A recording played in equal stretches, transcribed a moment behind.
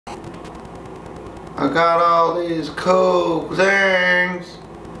I got all these cool things,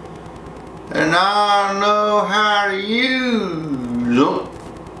 and I know how to use them.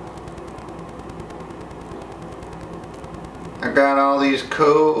 I got all these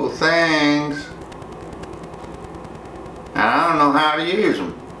cool things, and I don't know how to use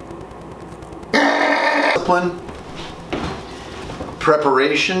them. Discipline,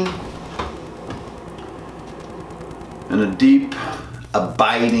 preparation, and a deep,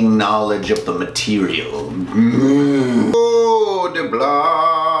 abiding knowledge of the material. Oh, the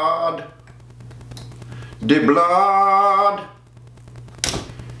blood, the blood,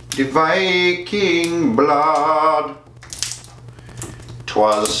 the Viking blood.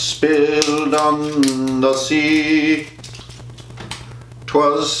 'Twas spilled on the sea.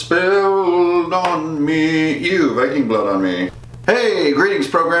 'Twas spilled on me. You, Viking blood on me. Hey, greetings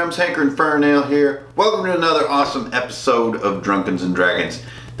programs, Hanker and Furnail here. Welcome to another awesome episode of Drunken's and Dragons.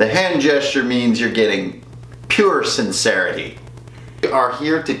 The hand gesture means you're getting pure sincerity. We are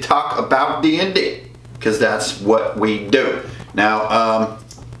here to talk about D&D, because that's what we do. Now,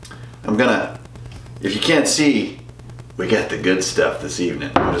 I'm gonna, if you can't see, we got the good stuff this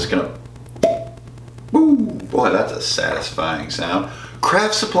evening. I'm just gonna, woo, boy, that's a satisfying sound.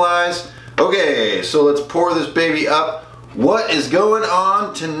 Craft supplies. Okay, so let's pour this baby up. What is going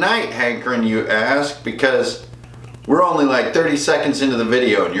on tonight, Hankering, you ask? Because we're only like 30 seconds into the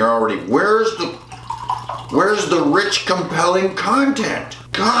video and you're already, where's the rich, compelling content?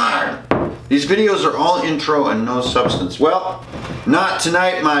 God, these videos are all intro and no substance. Well, not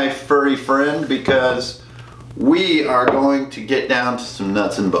tonight, my furry friend, because we are going to get down to some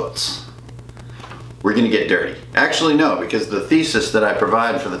nuts and bolts. We're gonna get dirty. Actually, no, because the thesis that I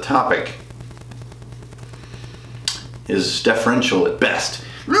provide for the topic is deferential at best.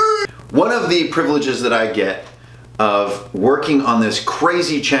 One of the privileges that I get of working on this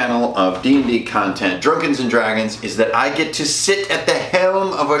crazy channel of D&D content, Drunken's and Dragons, is that I get to sit at the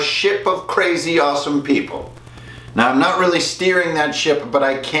helm of a ship of crazy awesome people. Now, I'm not really steering that ship, but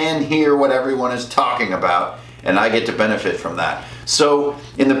I can hear what everyone is talking about, and I get to benefit from that. So,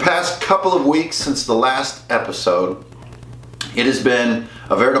 in the past couple of weeks since the last episode, it has been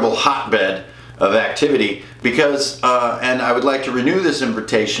a veritable hotbed of activity because, and I would like to renew this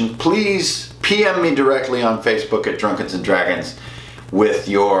invitation, please PM me directly on Facebook at Drunken's and Dragons with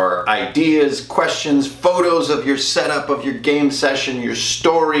your ideas, questions, photos of your setup, of your game session, your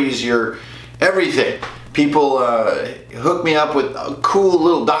stories, your everything. People hook me up with cool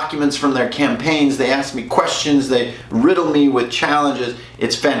little documents from their campaigns. They ask me questions. They riddle me with challenges.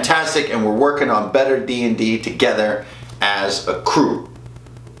 It's fantastic, and we're working on better D&D together as a crew.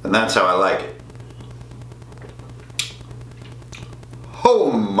 And that's how I like it.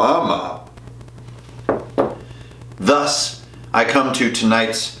 Oh, mama. Thus, I come to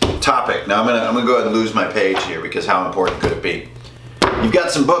tonight's topic. Now, I'm gonna go ahead and lose my page here because how important could it be? You've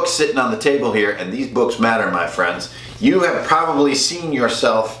got some books sitting on the table here, and these books matter, my friends. You have probably seen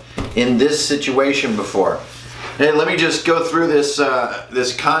yourself in this situation before. Hey, let me just go through this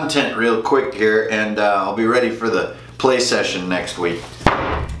this content real quick here, and I'll be ready for the play session next week.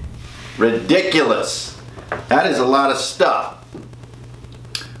 Ridiculous. That is a lot of stuff.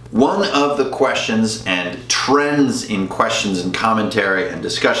 One of the questions and trends in questions and commentary and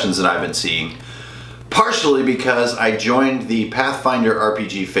discussions that I've been seeing, partially because I joined the Pathfinder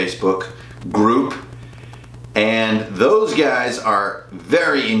RPG Facebook group, and those guys are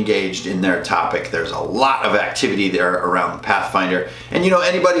very engaged in their topic. There's a lot of activity there around Pathfinder. And you know,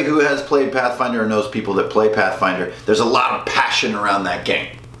 anybody who has played Pathfinder or knows people that play Pathfinder, there's a lot of passion around that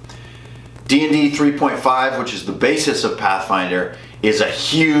game. D&D 3.5, which is the basis of Pathfinder, is a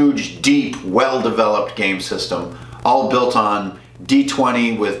huge, deep, well-developed game system, all built on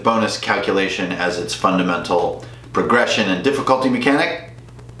D20 with bonus calculation as its fundamental progression and difficulty mechanic.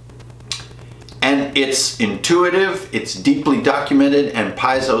 And it's intuitive, it's deeply documented, and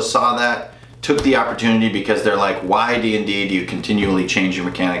Paizo saw that, took the opportunity because they're like, why D&D do you continually change your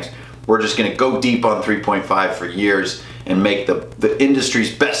mechanics? We're just gonna go deep on 3.5 for years and make the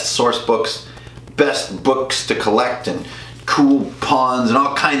industry's best source books, best books to collect, and cool pawns and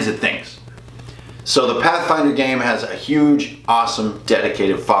all kinds of things. So the Pathfinder game has a huge, awesome,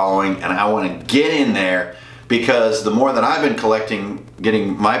 dedicated following, and I want to get in there because the more that I've been collecting,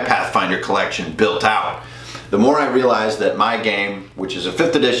 getting my Pathfinder collection built out, the more I realize that my game, which is a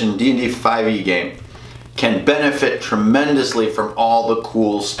 5th edition D&D 5e game, can benefit tremendously from all the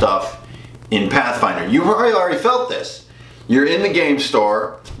cool stuff in Pathfinder. You've already felt this. You're in the game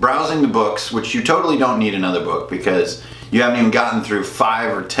store, browsing the books, which you totally don't need another book because you haven't even gotten through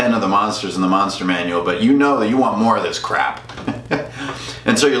 5 or 10 of the monsters in the monster manual, but you know that you want more of this crap.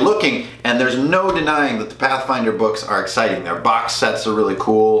 And so you're looking, and there's no denying that the Pathfinder books are exciting. Their box sets are really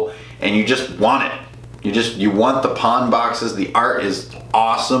cool, and you just want it. You want the pawn boxes. The art is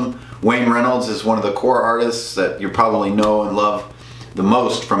awesome. Wayne Reynolds is one of the core artists that you probably know and love the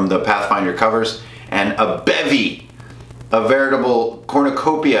most from the Pathfinder covers. And a bevy, a veritable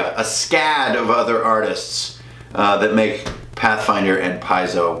cornucopia, a scad of other artists that make Pathfinder and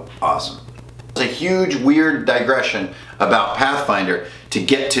Paizo awesome. It's a huge, weird digression about Pathfinder to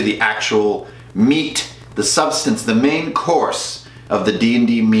get to the actual meat, the substance, the main course of the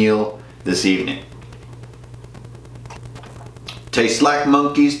D&D meal this evening. Taste like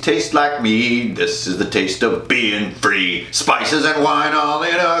monkeys, taste like me. This is the taste of being free. Spices and wine all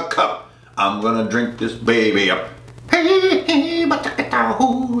in a cup. I'm gonna drink this baby up.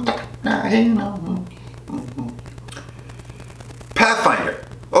 Pathfinder.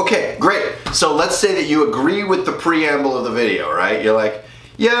 Okay, great. So let's say that you agree with the preamble of the video, right? You're like,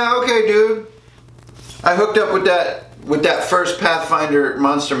 yeah, okay, dude. I hooked up with that first Pathfinder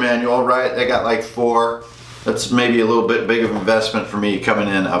monster manual, right? They got like 4. That's maybe a little bit big of an investment for me coming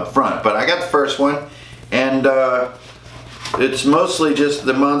in up front. But I got the first one, and it's mostly just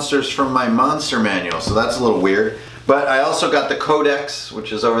the monsters from my monster manual, so that's a little weird. But I also got the Codex,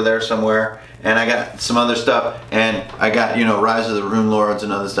 which is over there somewhere, and I got some other stuff, and I got, you know, Rise of the Rune Lords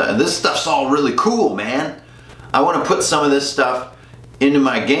and other stuff. And this stuff's all really cool, man. I want to put some of this stuff into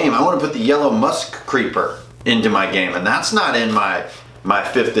my game. I want to put the Yellow Musk Creeper into my game, and that's not in my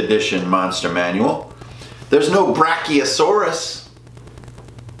 5th edition monster manual. There's no Brachiosaurus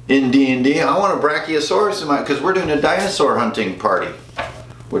in D&D. I want a Brachiosaurus in my, because we're doing a dinosaur hunting party,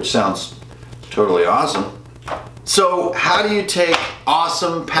 which sounds totally awesome. So how do you take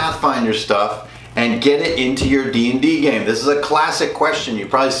awesome Pathfinder stuff and get it into your D&D game? This is a classic question. You've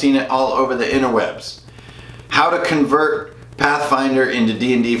probably seen it all over the interwebs. How to convert Pathfinder into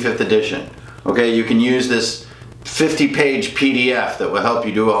D&D 5th edition. Okay, you can use this 50-page PDF that will help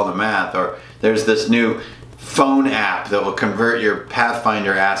you do all the math, or there's this new phone app that will convert your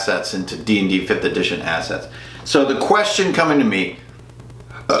Pathfinder assets into D&D 5th edition assets. So the question coming to me,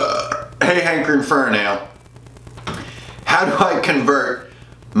 hey Hankering Furnail, how do I convert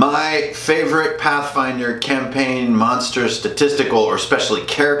my favorite Pathfinder campaign monster statistical or especially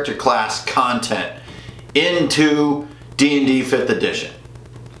character class content into D&D 5th edition?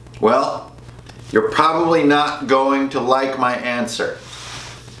 Well, you're probably not going to like my answer.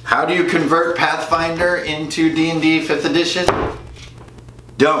 How do you convert Pathfinder into D&D 5th edition?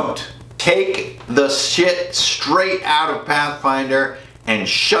 Don't. Take the shit straight out of Pathfinder and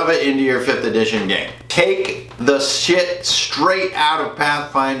shove it into your 5th edition game. Take the shit straight out of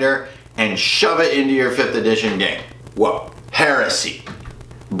Pathfinder and shove it into your 5th edition game. Whoa. Heresy.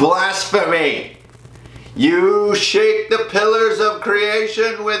 Blasphemy. You shake the pillars of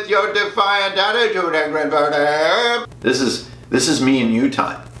creation with your defiant attitude and convert. This is me and you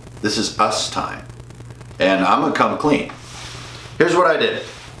time. This is us time. And I'm gonna come clean. Here's what I did.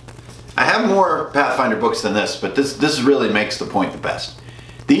 I have more Pathfinder books than this, but this really makes the point the best.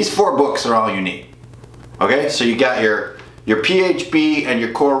 These 4 books are all you need. Okay, so you got your PHB and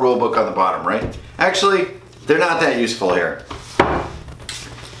your core rulebook on the bottom, right? Actually, they're not that useful here.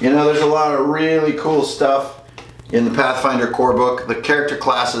 You know, there's a lot of really cool stuff in the Pathfinder core book. The character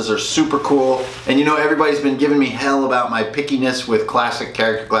classes are super cool. And you know, everybody's been giving me hell about my pickiness with classic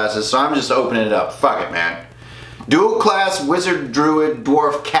character classes, so I'm just opening it up. Fuck it, man. Dual class wizard, druid,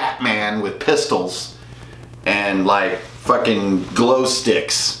 dwarf, cat man with pistols and like fucking glow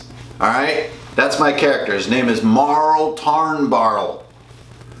sticks. Alright? That's my character. His name is Marl Tarnbarl.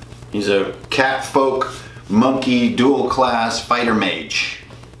 He's a cat folk, monkey, dual class fighter mage.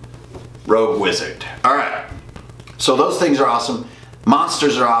 Rogue wizard. Alright. So those things are awesome.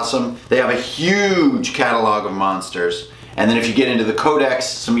 Monsters are awesome. They have a huge catalog of monsters. And then if you get into the Codex,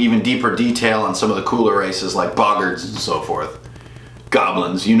 some even deeper detail on some of the cooler races like boggards and so forth.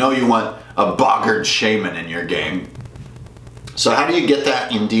 Goblins. You know you want a boggard shaman in your game. So how do you get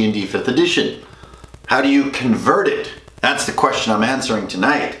that in D&D 5th edition? How do you convert it? That's the question I'm answering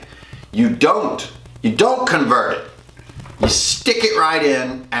tonight. You don't convert it. You stick it right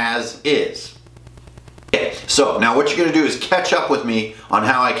in as is. Okay, so now what you're going to do is catch up with me on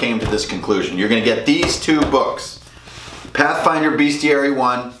how I came to this conclusion. You're going to get these 2 books. Pathfinder Bestiary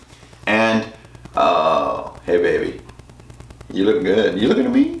 1 and, oh, hey baby, you look good. You looking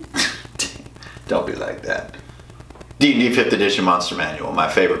at me? Don't be like that. D&D 5th edition Monster Manual, my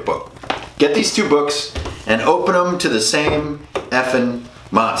favorite book. Get these 2 books and open them to the same effing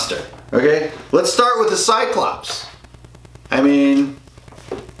monster. Okay? Let's start with the Cyclops. I mean,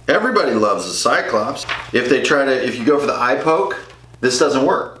 everybody loves the Cyclops. If you go for the eye poke, this doesn't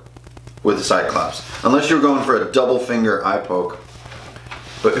work with the Cyclops. Unless you're going for a double finger eye poke.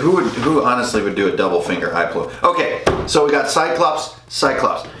 But who honestly would do a double finger eye poke? Okay, so we got Cyclops,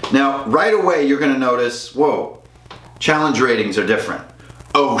 Cyclops. Now, right away you're gonna notice, whoa, challenge ratings are different.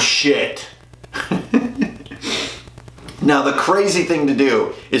 Oh shit. Now the crazy thing to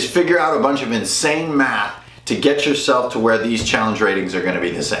do is figure out a bunch of insane math to get yourself to where these challenge ratings are gonna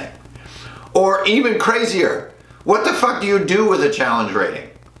be the same. Or even crazier, what the fuck do you do with a challenge rating?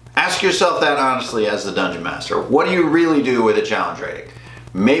 Ask yourself that honestly as the Dungeon Master. What do you really do with a challenge rating?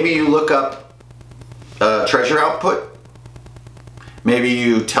 Maybe you look up treasure output. Maybe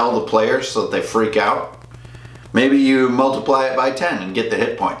you tell the players so that they freak out. Maybe you multiply it by 10 and get the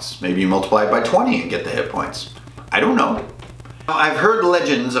hit points. Maybe you multiply it by 20 and get the hit points. I don't know. I've heard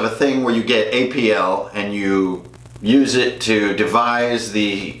legends of a thing where you get APL and you use it to devise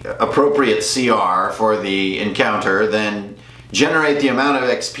the appropriate CR for the encounter, then generate the amount of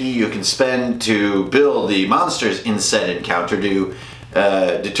XP you can spend to build the monsters in said encounter to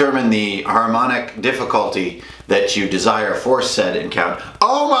determine the harmonic difficulty that you desire for said encounter.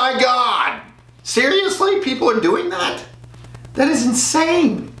 Oh my god! Seriously? People are doing that? That is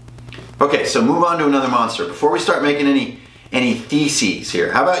insane! Okay, so move on to another monster. Before we start making any theses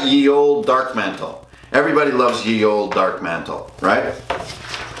here, how about ye old Dark Mantle? Everybody loves ye old Dark Mantle, right?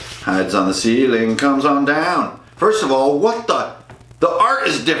 Hides on the ceiling, comes on down. First of all, what the art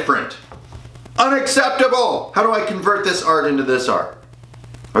is different. Unacceptable! How do I convert this art into this art?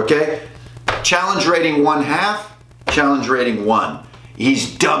 Okay, challenge rating 1/2, challenge rating 1.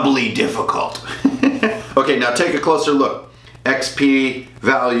 He's doubly difficult. Okay, now take a closer look. XP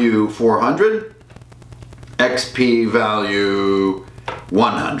value 400, XP value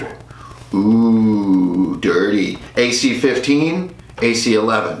 100. Ooh, dirty. AC 15, AC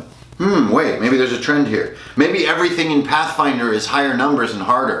 11. Wait, maybe there's a trend here. Maybe everything in Pathfinder is higher numbers and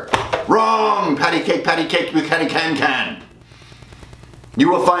harder. Wrong! Patty cake, bucatty can. You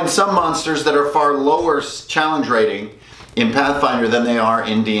will find some monsters that are far lower challenge rating in Pathfinder than they are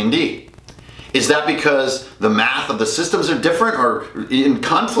in D&D. Is that because the math of the systems are different or in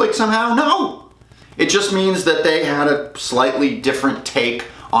conflict somehow? No! It just means that they had a slightly different take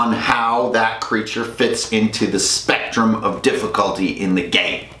on how that creature fits into the spectrum of difficulty in the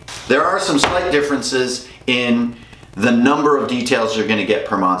game. There are some slight differences in the number of details you're going to get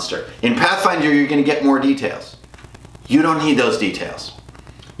per monster. In Pathfinder, you're going to get more details. You don't need those details.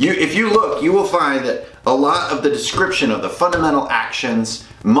 If you look, you will find that a lot of the description of the fundamental actions,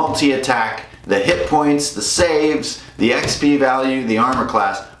 multi-attack, the hit points, the saves, the XP value, the armor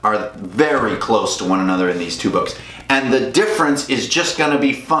class are very close to one another in these two books. And the difference is just going to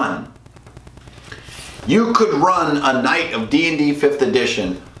be fun. You could run a night of D&D 5th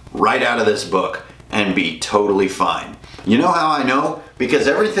edition right out of this book and be totally fine. You know how I know? Because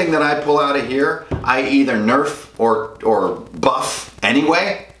everything that I pull out of here, I either nerf or buff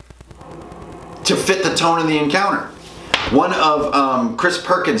anyway to fit the tone of the encounter. One of Chris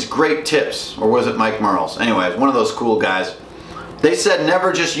Perkins' great tips, or was it Mike Merle's? Anyway, one of those cool guys. They said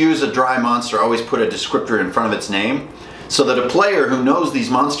never just use a dry monster, always put a descriptor in front of its name so that a player who knows these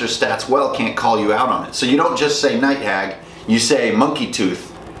monster stats well can't call you out on it. So you don't just say Night Hag, you say Monkey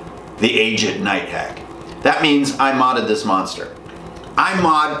Tooth, the aged Night Hag. That means I modded this monster. I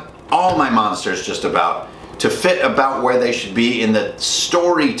mod all my monsters just about to fit about where they should be in the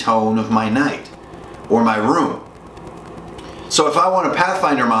story tone of my night or my room. So if I want a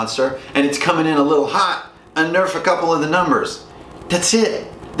Pathfinder monster and it's coming in a little hot, I nerf a couple of the numbers. That's it.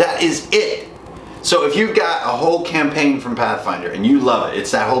 That is it. So if you've got a whole campaign from Pathfinder and you love it,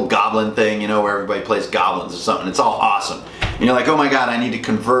 it's that whole goblin thing, you know, where everybody plays goblins or something, it's all awesome. And you're like, oh my god, I need to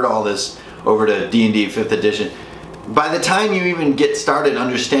convert all this over to D&D 5th edition. By the time you even get started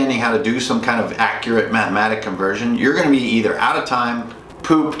understanding how to do some kind of accurate mathematic conversion, you're going to be either out of time,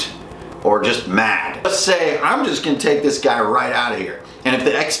 pooped, or just mad. Let's say, I'm just going to take this guy right out of here. And if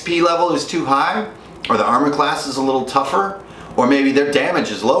the XP level is too high, or the armor class is a little tougher, or maybe their damage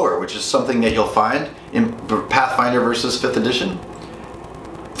is lower, which is something that you'll find in Pathfinder versus 5th edition,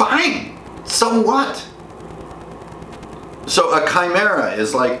 fine, so what? So a Chimera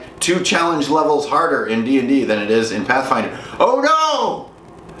is like 2 challenge levels harder in D&D than it is in Pathfinder. Oh no!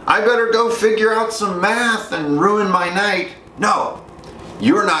 I better go figure out some math and ruin my night. No,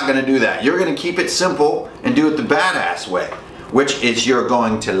 you're not going to do that. You're going to keep it simple and do it the badass way, which is you're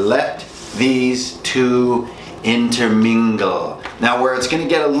going to let these two intermingle. Now where it's going to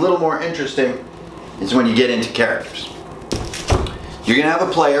get a little more interesting is when you get into characters. You're going to have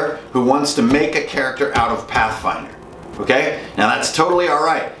a player who wants to make a character out of Pathfinder. Okay? Now that's totally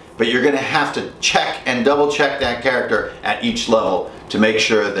alright, but you're going to have to check and double check that character at each level to make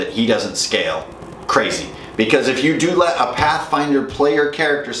sure that he doesn't scale crazy. Because if you do let a Pathfinder player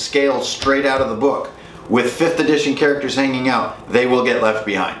character scale straight out of the book with 5th edition characters hanging out, they will get left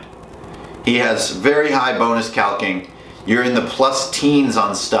behind. He has very high bonus calcing. You're in the plus teens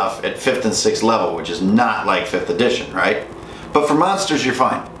on stuff at 5th and 6th level, which is not like 5th edition, right? But for monsters, you're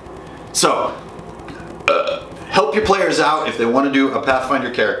fine. So, help your players out if they want to do a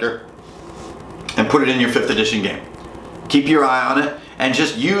Pathfinder character and put it in your 5th edition game. Keep your eye on it and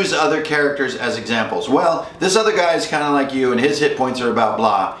just use other characters as examples. Well, this other guy is kind of like you and his hit points are about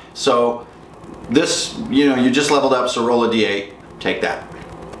blah. So this, you just leveled up, so roll a d8, take that.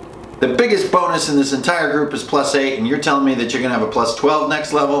 The biggest bonus in this entire group is +8, and you're telling me that you're going to have a +12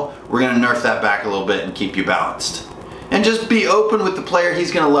 next level. We're going to nerf that back a little bit and keep you balanced. And just be open with the player.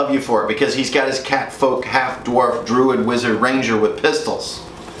 He's going to love you for it because he's got his cat folk, half dwarf, druid, wizard, ranger with pistols,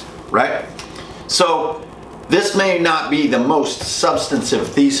 right? So this may not be the most substantive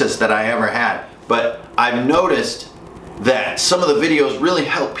thesis that I ever had, but I've noticed that some of the videos really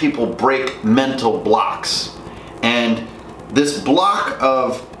help people break mental blocks. And this block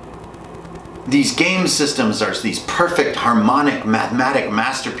of these game systems are these perfect harmonic mathematic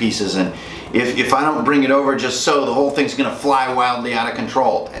masterpieces, and if I don't bring it over just so, the whole thing's gonna fly wildly out of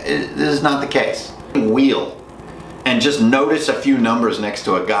control. This is not the case. Wheel and just notice a few numbers next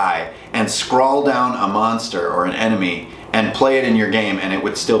to a guy and scroll down a monster or an enemy and play it in your game, and it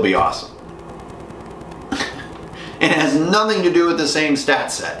would still be awesome. It has nothing to do with the same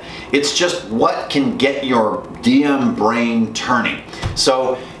stat set. It's just what can get your DM brain turning.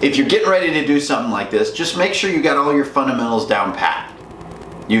 So if you're getting ready to do something like this, just make sure you got all your fundamentals down pat.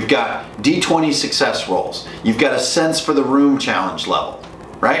 You've got D20 success rolls. You've got a sense for the room challenge level,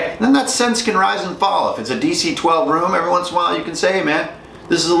 right? And then that sense can rise and fall. If it's a DC 12 room, every once in a while you can say, hey man,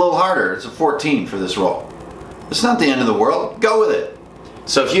 this is a little harder. It's a 14 for this roll. It's not the end of the world. Go with it.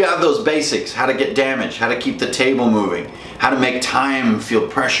 So if you have those basics, how to get damage, how to keep the table moving, how to make time feel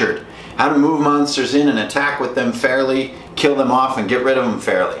pressured, how to move monsters in and attack with them fairly, kill them off and get rid of them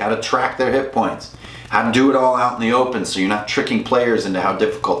fairly, how to track their hit points, how to do it all out in the open so you're not tricking players into how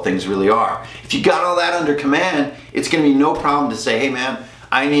difficult things really are. If you got all that under command, it's going to be no problem to say, hey man,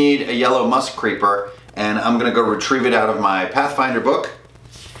 I need a yellow musk creeper and I'm going to go retrieve it out of my Pathfinder book.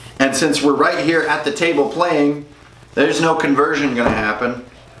 And since we're right here at the table playing, there's no conversion going to happen.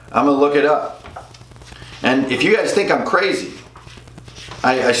 I'm going to look it up. And if you guys think I'm crazy,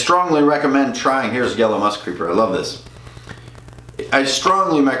 I strongly recommend trying, here's Yellow Musk Creeper, I love this. I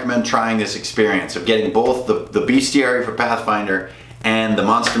strongly recommend trying this experience of getting both the bestiary for Pathfinder and the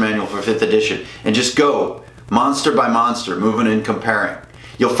monster manual for 5th edition and just go monster by monster, moving and comparing.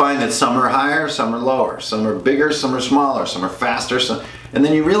 You'll find that some are higher, some are lower, some are bigger, some are smaller, some are faster, and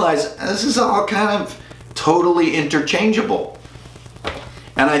then you realize this is all kind of totally interchangeable.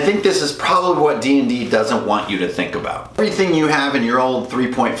 And I think this is probably what D&D doesn't want you to think about. Everything you have in your old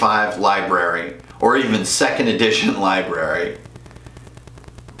 3.5 library, or even 2nd edition library,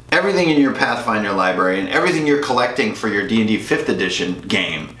 everything in your Pathfinder library, and everything you're collecting for your D&D 5th edition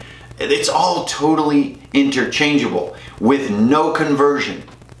game, it's all totally interchangeable with no conversion.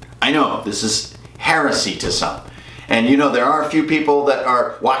 I know, this is heresy to some. And you know, there are a few people that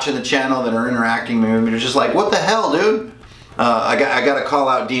are watching the channel that are interacting with me, they're just like, what the hell, dude? I got to call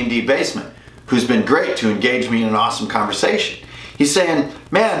out D&D Basement, who's been great to engage me in an awesome conversation. He's saying,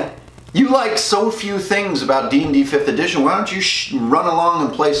 man, you like so few things about D&D 5th edition, why don't you run along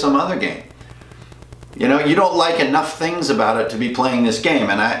and play some other game? You know, you don't like enough things about it to be playing this game,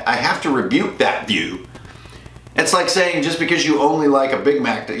 and I have to rebuke that view. It's like saying just because you only like a Big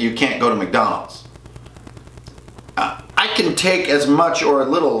Mac that you can't go to McDonald's. I can take as much or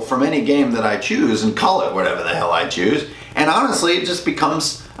little from any game that I choose and call it whatever the hell I choose. And honestly, it just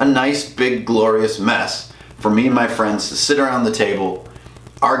becomes a nice, big, glorious mess for me and my friends to sit around the table,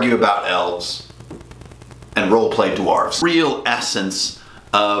 argue about elves, and roleplay dwarves. Real essence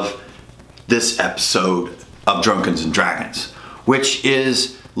of this episode of Drunkards and Dragons, which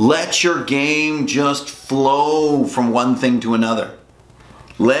is let your game just flow from one thing to another.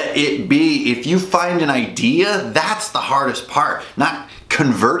 Let it be. If you find an idea, that's the hardest part, not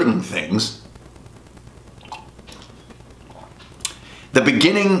converting things. The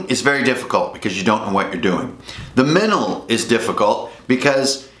beginning is very difficult because you don't know what you're doing. The middle is difficult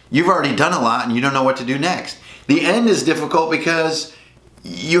because you've already done a lot and you don't know what to do next. The end is difficult because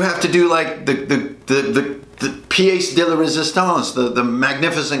you have to do like the pièce de la résistance, the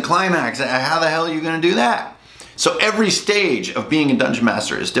magnificent climax. How the hell are you going to do that? So every stage of being a dungeon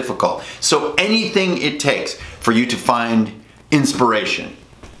master is difficult. So anything it takes for you to find inspiration,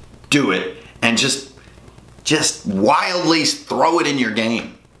 do it and just wildly throw it in your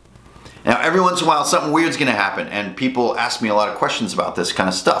game. Now, every once in a while, something weird's gonna happen, and people ask me a lot of questions about this kind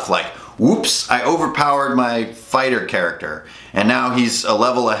of stuff, like, whoops, I overpowered my fighter character, and now he's a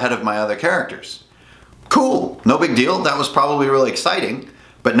level ahead of my other characters. Cool, no big deal, that was probably really exciting,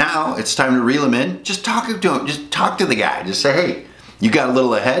 but now it's time to reel him in. Just talk to him, just talk to the guy, just say, hey, you got a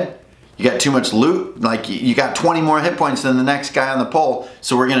little ahead, you got too much loot, like you got 20 more hit points than the next guy on the pole,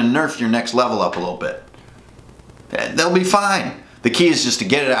 so we're gonna nerf your next level up a little bit. They'll be fine. The key is just to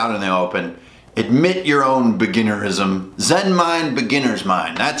get it out in the open. Admit your own beginnerism. Zen mind, beginner's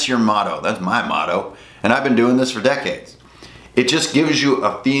mind. That's your motto. That's my motto. And I've been doing this for decades. It just gives you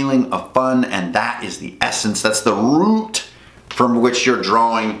a feeling of fun, and that is the essence. That's the root from which you're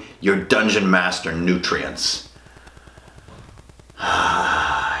drawing your dungeon master nutrients.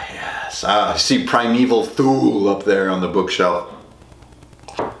 Ah, yes. I see Primeval Thule up there on the bookshelf.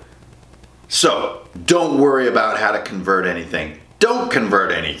 So, don't worry about how to convert anything. Don't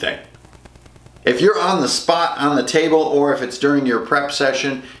convert anything. If you're on the spot on the table, or if it's during your prep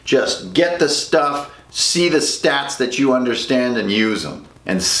session, just get the stuff, see the stats that you understand, and use them,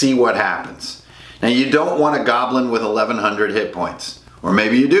 and see what happens. Now, you don't want a goblin with 1100 hit points. Or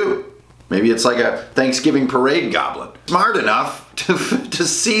maybe you do. Maybe it's like a Thanksgiving parade goblin. Smart enough to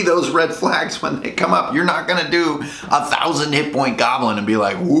see those red flags when they come up. You're not gonna do 1,000 hit point goblin and be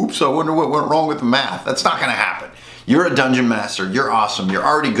like, whoops, I wonder what went wrong with the math. That's not gonna happen. You're a dungeon master, you're awesome, you're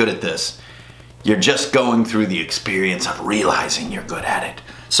already good at this. You're just going through the experience of realizing you're good at it.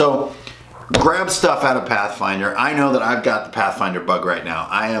 So, grab stuff out of Pathfinder. I know that I've got the Pathfinder bug right now.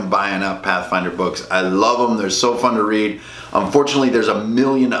 I am buying up Pathfinder books. I love them, they're so fun to read. Unfortunately, there's a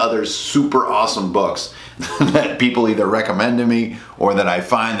million other super awesome books that people either recommend to me or that I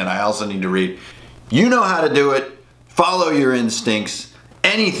find that I also need to read. You know how to do it. Follow your instincts.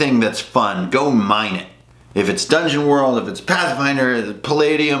 Anything that's fun, go mine it. If it's Dungeon World, if it's Pathfinder,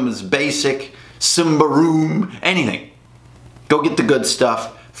 Palladium is basic, Symbaroum, anything. Go get the good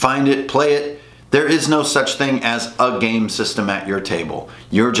stuff, find it, play it. There is no such thing as a game system at your table.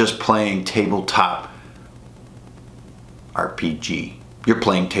 You're just playing tabletop RPG. You're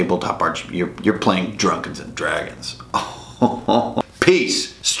playing tabletop RPG. You're playing Drunkards and Dragons.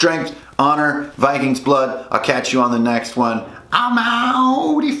 Peace, strength, honor, Viking's blood. I'll catch you on the next one. I'm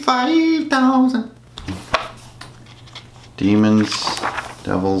out 5,000. Demons,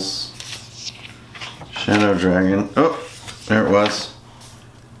 devils, shadow dragon. Oh, there it was.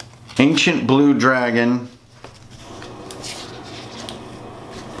 Ancient blue dragon.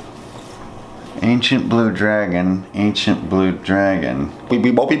 Ancient blue dragon. Ancient blue dragon.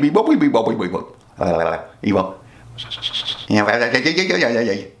 Evil.